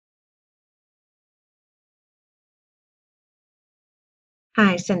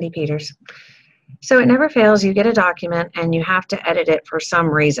Hi, Cindy Peters. So it never fails, you get a document and you have to edit it for some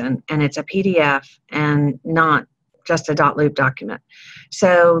reason, and it's a PDF and not just a Dotloop document.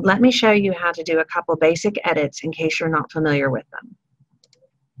 So let me show you how to do a couple basic edits in case you're not familiar with them.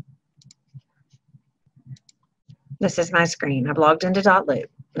 This is my screen. I've logged into Dotloop.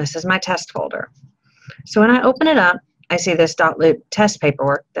 This is my test folder. So when I open it up, I see this Dotloop test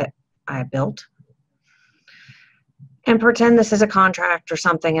paperwork that I built. And pretend this is a contract or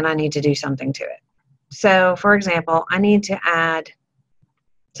something and I need to do something to it. So for example, I need to add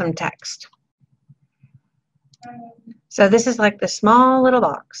some text. So this is like the small little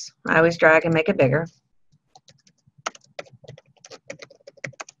box. I always drag and make it bigger.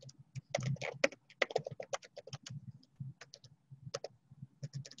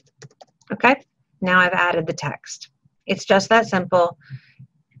 Okay, now I've added the text. It's just that simple.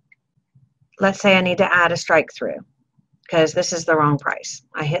 Let's say I need to add a strike through because this is the wrong price.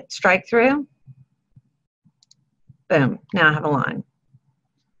 I hit strike through. Boom, now I have a line.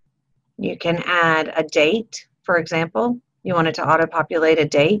 You can add a date, for example. You want it to auto-populate a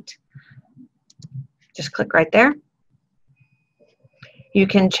date. Just click right there. You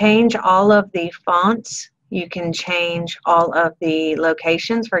can change all of the fonts. You can change all of the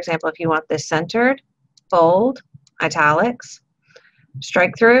locations. For example, if you want this centered, bold, italics,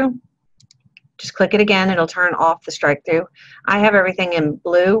 strike through, just click it again. It'll turn off the strike through. I have everything in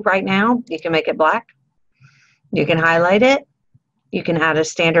blue right now. You can make it black. You can highlight it. You can add a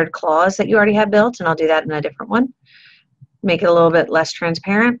standard clause that you already have built, and I'll do that in a different one. Make it a little bit less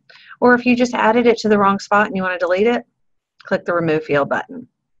transparent. Or if you just added it to the wrong spot and you want to delete it, click the Remove Field button.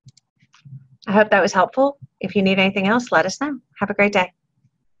 I hope that was helpful. If you need anything else, let us know. Have a great day.